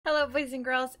Hello boys and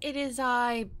girls, it is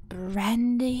I,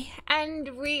 Brandy,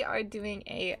 and we are doing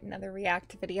another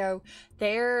react video.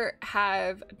 There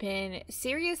have been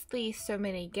seriously so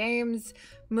many games,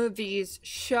 movies,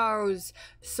 shows,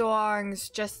 songs,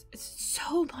 just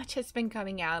so much has been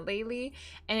coming out lately,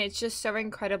 and it's just so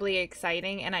incredibly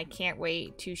exciting, and I can't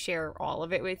wait to share all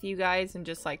of it with you guys and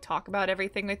just like talk about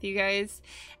everything with you guys.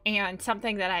 And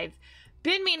something that I've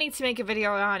been meaning to make a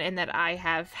video on and that I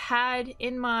have had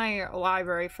in my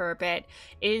library for a bit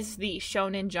is the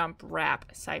Shonen Jump Rap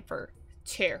Cypher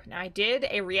 2. Now I did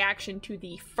a reaction to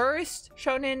the first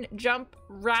Shonen Jump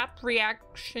Rap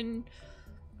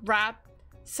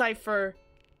Cypher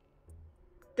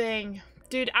thing.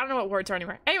 Dude, I don't know what words are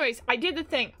anymore. Anyways, I did the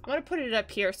thing. I'm gonna put it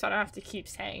up here so I don't have to keep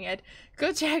saying it.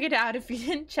 Go check it out if you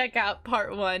didn't check out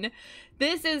part 1.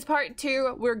 This is part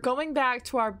 2. We're going back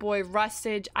to our boy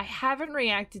RUSTAGE. I haven't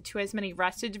reacted to as many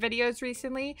RUSTAGE videos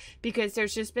recently because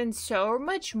there's just been so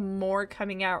much more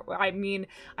coming out. I mean,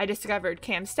 I discovered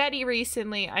Cam Steady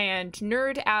recently and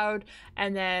Nerd Out,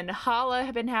 and then Hala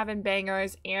have been having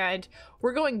bangers, and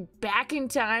we're going back in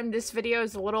time. This video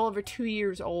is a little over 2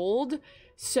 years old.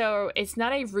 So it's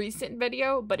not a recent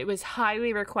video, but it was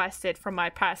highly requested from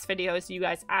my past videos, you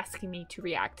guys asking me to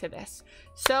react to this.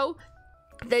 So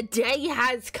the day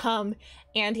has come,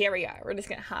 and here we are. We're just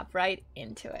gonna hop right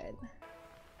into it.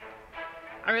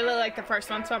 I really like the first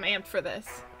one, so I'm amped for this.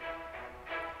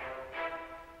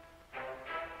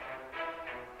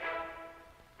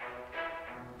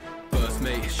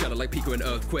 Mate, shatter like Pico and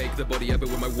earthquake. The body ever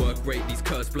with my work rate. These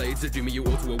cursed blades that do me you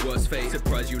all to a worse fate.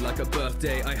 Surprise you like a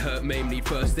birthday. I hurt, maim, need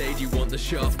first aid. You want the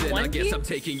shaft? Then I guess I'm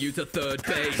taking you to third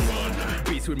base.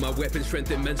 Beats with my weapon strength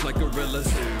immense like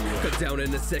gorillas. Cut down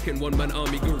in a second, one-man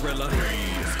army gorilla.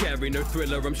 Scary, no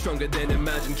thriller. I'm stronger than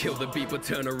imagine. Kill the beat, but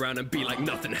turn around and be like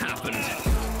nothing happened.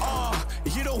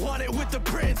 You don't want it with the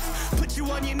prince. Put you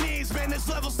on your knees, man, there's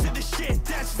levels to the shit,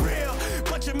 that's real.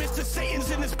 Bunch of Mr. Satans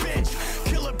in this bitch.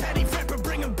 Kill a petty rapper,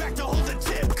 bring him back to hold the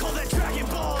tip. Call that Dragon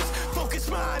Balls. Focus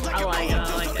mind like a bullet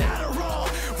dose of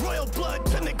Adderall. Royal blood,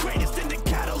 turn the greatest into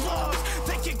catalogs.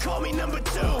 They can call me number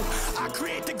 2. I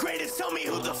create the greatest, tell me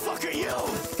who the fuck are you?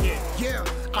 Yeah,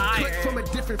 I'm cut from a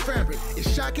different fabric.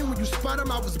 It's shocking when you spot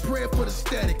him, I was bred for the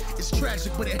static. It's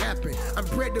tragic, but it happened. I'm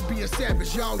bred to be a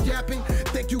savage. Y'all yapping?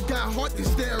 Think you got heart, then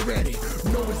stay ready.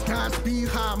 Know it's Godspeed,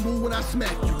 how I move when I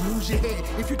smack you. Lose your head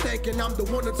if you thinking I'm the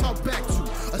one to talk back to.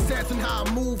 Assassin, how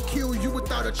I move, kill you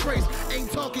without a trace.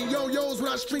 Ain't talking yo-yos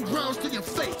when I string rounds to your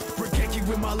face. Forget you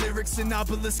with my lyrics and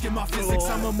obelisk in my physics.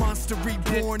 I'm a monster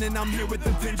reborn and I'm here with the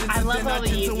vengeance. I love all the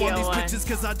Gentle on these bitches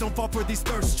cause I don't fall for these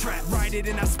thirst traps. Write it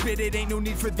and I spit it, ain't no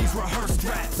need for these rehearsed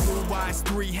raps. Blue Eyes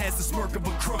 3 has the smirk of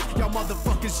a crook. Y'all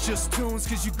motherfuckers just tunes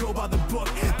cause you go by the book.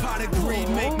 Pot of greed,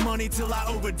 make money till I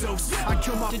overdose. I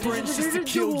kill my friends just to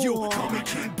kill you. Call me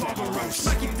King Barbaros.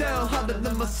 Knock you down harder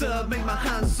than my serve, make my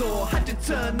hands sore. Had you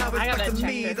turn, now it's back to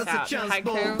me, that's a chance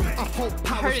ball. A whole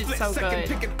power split second,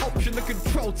 pick an option. The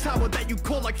control tower that you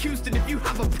call like Houston if you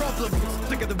have a problem.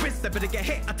 Look at the wrist, I better get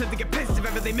hit, I tend to get pissed if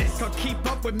ever they miss. Can't keep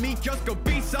up with me, just go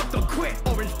be up, don't quit.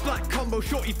 Orange black combo,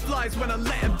 shorty flies when I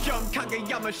let him jump.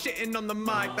 Kageyama shitting on the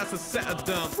mic, that's a set of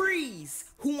dumb. Freeze!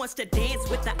 Who wants to dance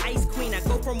with the ice queen? I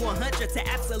go from 100 to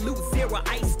absolute 0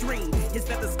 ice stream. Is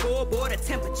that the scoreboard or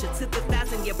temperature? To the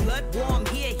 1,000, your blood warm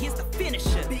here, here's the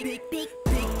finisher. Big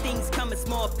things come in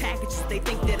small packages. They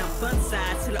think that I'm fun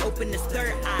size till I open this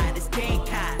third eye. This gang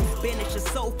kai. Banish your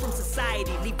soul from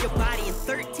society. Leave your body in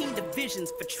 13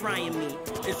 divisions for trying me.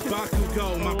 It's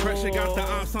Bakugo, my pressure got the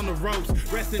ops on the ropes.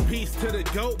 Rest in peace to the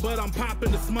goat, but I'm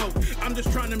popping the smoke. I'm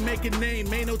just trying to make a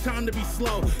name, ain't no time to be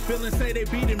slow. Feelings say they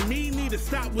beating me, need to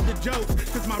stop with the jokes.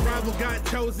 Cause my rival got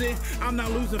chosen, I'm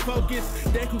not losing focus.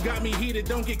 Deku got me heated,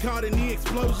 don't get caught in the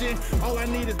explosion. All I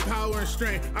need is power and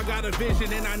strength. I got a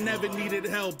vision and I never needed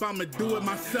help, I'ma do it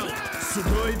myself.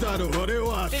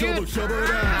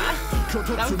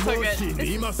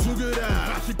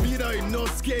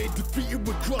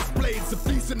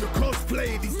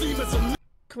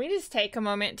 Can we just take a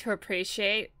moment to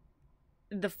appreciate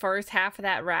the first half of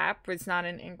that rap was not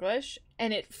in English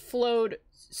and it flowed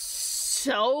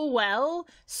so well,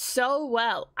 so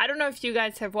well. I don't know if you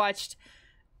guys have watched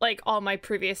like all my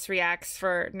previous reacts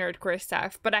for nerdcore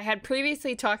stuff, but I had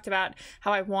previously talked about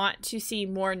how I want to see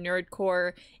more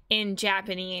nerdcore in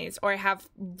Japanese or have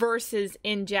verses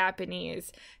in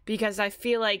Japanese because I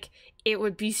feel like it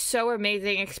would be so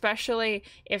amazing, especially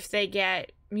if they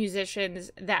get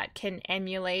musicians that can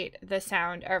emulate the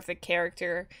sound of the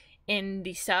character in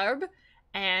the sub,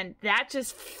 and that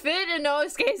just fit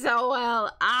Inosuke so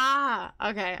well.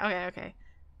 Okay.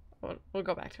 We'll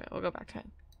go back to it.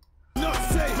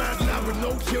 say? Bad lab with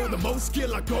no kill, the most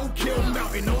skill I go kill.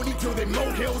 Mountain only till they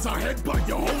molehills, I headbutt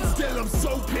your whole still. I'm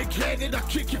so pig-headed, I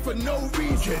kick you for no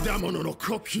reason. I'm on a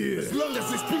cook here, as long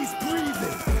as this beast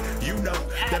breathing. You know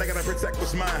that I gotta protect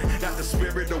what's mine. Got the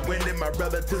spirit of wind and my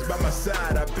relatives by my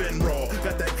side. I've been raw,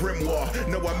 got that grimoire.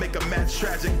 Know I make a match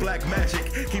tragic, black magic.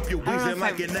 Keep you wheezing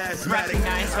like an asthmatic.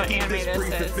 I keep this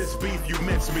brief, if it's beef, you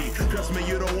mince me. Trust me,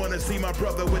 you don't wanna see my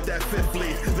brother with that fifth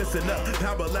leaf. Listen up,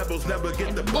 power levels never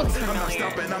get the buck. I'm not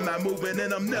stopping, I'm not moving,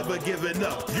 and I'm never giving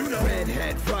up. You know.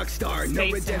 Redhead, rock star, no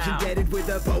redemption, deaded with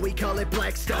a bow, we call it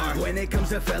Black Star. When it comes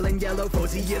to felon yellow,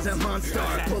 Posey is a monster.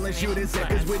 Pulling shooting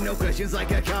seconds with no questions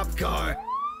like a cop car.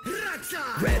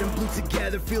 Red and blue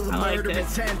together, feel the murder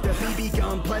intent. The BB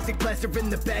gun, plastic plaster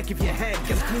in the back of your head.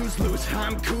 Cause screws loose,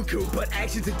 I'm cuckoo, but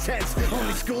action's intense.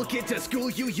 Only school kid to school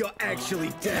you, you're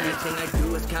actually dead. Everything I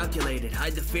do is calculated,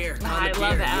 hide the fear, I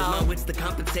love it. Use my wits to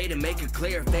compensate and make it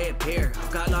clear if they appear.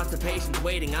 I've got lots of patience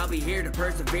waiting, I'll be here to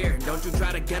persevere. And don't you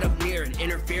try to get up near and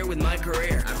interfere with my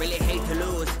career. I really hate to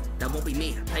lose, that won't be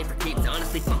me. I play for keeps,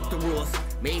 honestly fuck the rules.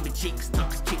 Maybe cheeks,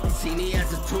 talks cheap, see me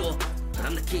as a tool. But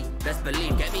I'm the key, best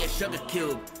believe, get me a sugar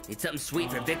cube. Need something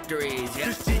sweet for victories, yeah.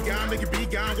 This G-gon, make it be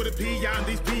gone with a peon.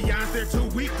 These peons, they're too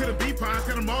weak to the B-pawns.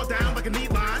 Got them all down like a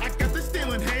neat line. I got the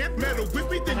steel in hand, metal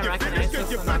with me, then you're finished. Cause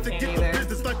you're about to get the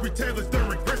business like retailers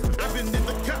during Christmas. I've been in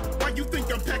the cup, why you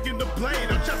think I'm packing the blade?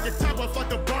 I'll chop your top off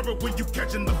like a barber when you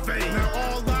catching the fade. Now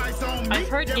all eyes on me. I've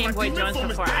heard Game Boy Jones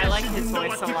before, I like his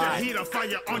voice a lot. I keep the heat on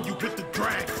fire on you with the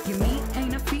drag. Your meat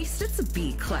ain't a feast, it's a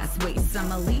B-class waste.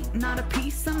 I'm elite, not a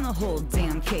piece, I'm the whole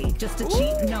damn cake. Just a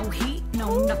cheat, no heat,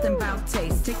 no nothing about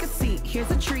taste. Take a seat, here's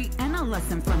a treat and a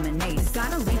lesson from an ace.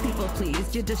 Gotta leave people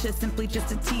pleased, your dish is simply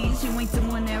just a tease. You ain't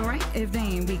doing it right if they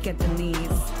ain't weak at the knees.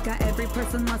 Got every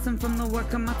person lesson from the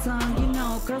work of my tongue. You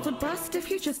know, girls would bust if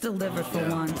you just delivered for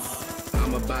once.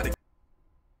 I'm about to.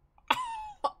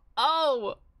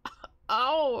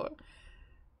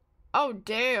 Oh,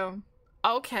 damn.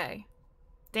 Okay.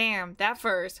 Damn, that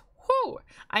verse. Whew.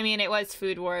 I mean, it was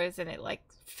Food Wars and it, like,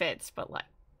 fits, but, like,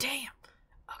 damn.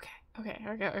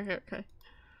 Okay.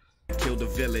 Kill the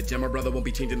village, and my brother won't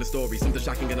be changing the story. Something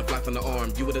shocking gonna fly from the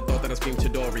arm. You would've thought that I screamed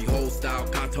Chidori. Whole style,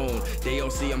 cartoon. They all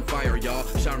see I'm fire, y'all.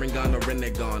 Sharingan or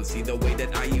Renegon. See the way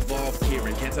that I evolve,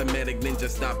 Kieran. Cancer medic ninja,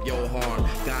 stop your harm.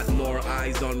 Got more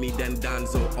eyes on me than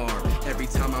Danzo arm. Every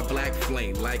time I black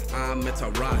flame, like I'm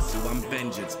Metarasu. I'm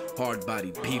vengeance. Hard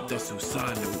body, peep the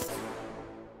Susanoo.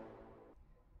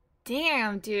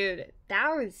 Damn, dude. That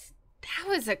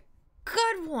was a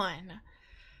good one.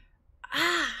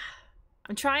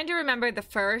 I'm trying to remember the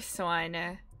first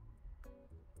one,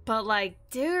 but like,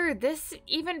 dude, this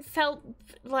even felt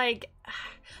like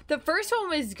the first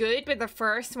one was good, but the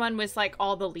first one was like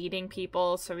all the leading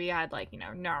people. So we had like, you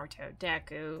know, Naruto,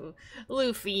 Deku,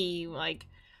 Luffy, like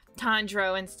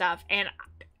Tanjiro and stuff. And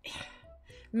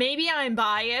maybe I'm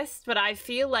biased, but I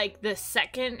feel like the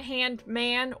second-hand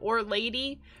man or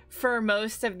lady for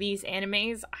most of these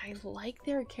animes, I like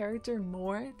their character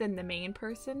more than the main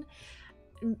person.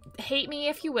 Hate me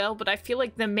if you will, but I feel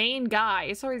like the main guy,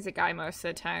 it's always a guy most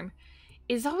of the time,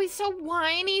 is always so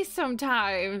whiny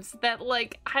sometimes that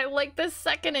like I like the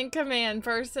second in command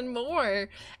person more.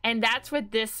 And that's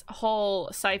what this whole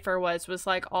CYPHER was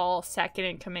like all second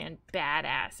in command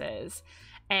badasses.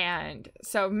 And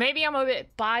so maybe I'm a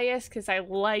bit biased because I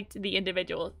liked the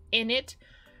individual in it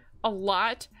a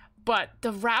lot, but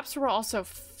the raps were also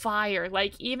fire.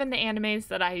 Like even the animes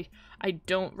that I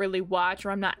don't really watch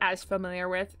or I'm not as familiar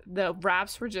with, the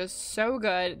raps were just so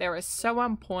good. They were so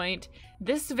on point.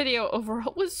 This video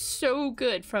overall was so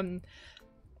good. From,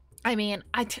 I mean,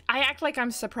 I act like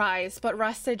I'm surprised, but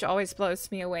RUSTAGE always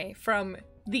blows me away. From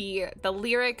the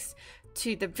lyrics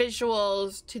to the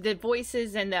visuals to the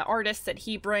voices and the artists that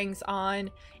he brings on,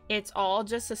 it's all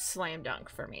just a slam dunk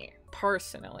for me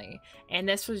personally. And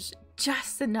this was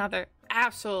just another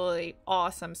absolutely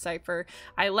awesome CYPHER.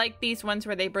 I like these ones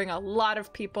where they bring a lot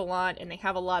of people on and they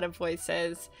have a lot of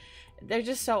voices. They're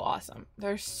just so awesome.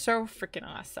 They're so freaking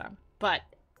awesome. But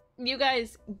you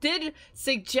guys did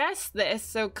suggest this,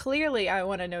 so clearly I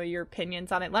want to know your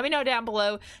opinions on it. Let me know down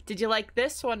below. Did you like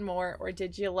this one more, or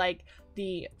did you like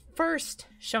the first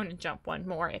Shonen Jump one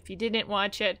more? If you didn't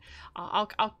watch it, I'll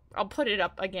put it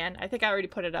up again. I think I already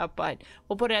put it up, but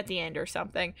we'll put it at the end or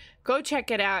something. Go check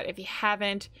it out if you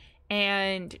haven't,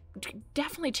 and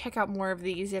definitely check out more of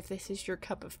these if this is your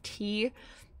cup of tea.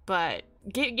 But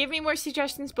give me more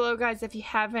suggestions below, guys, if you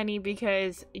have any,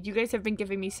 because you guys have been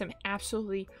giving me some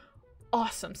absolutely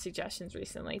awesome suggestions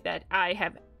recently that I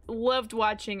have loved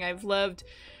watching. I've loved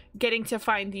getting to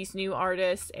find these new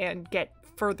artists and get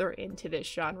further into this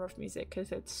genre of music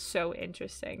because it's so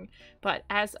interesting. But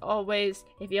as always,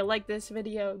 if you like this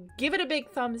video, give it a big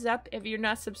thumbs up. If you're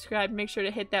not subscribed, make sure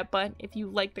to hit that button if you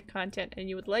like the content and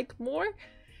you would like more.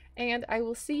 And I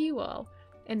will see you all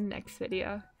in the next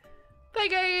video. Bye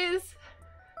guys!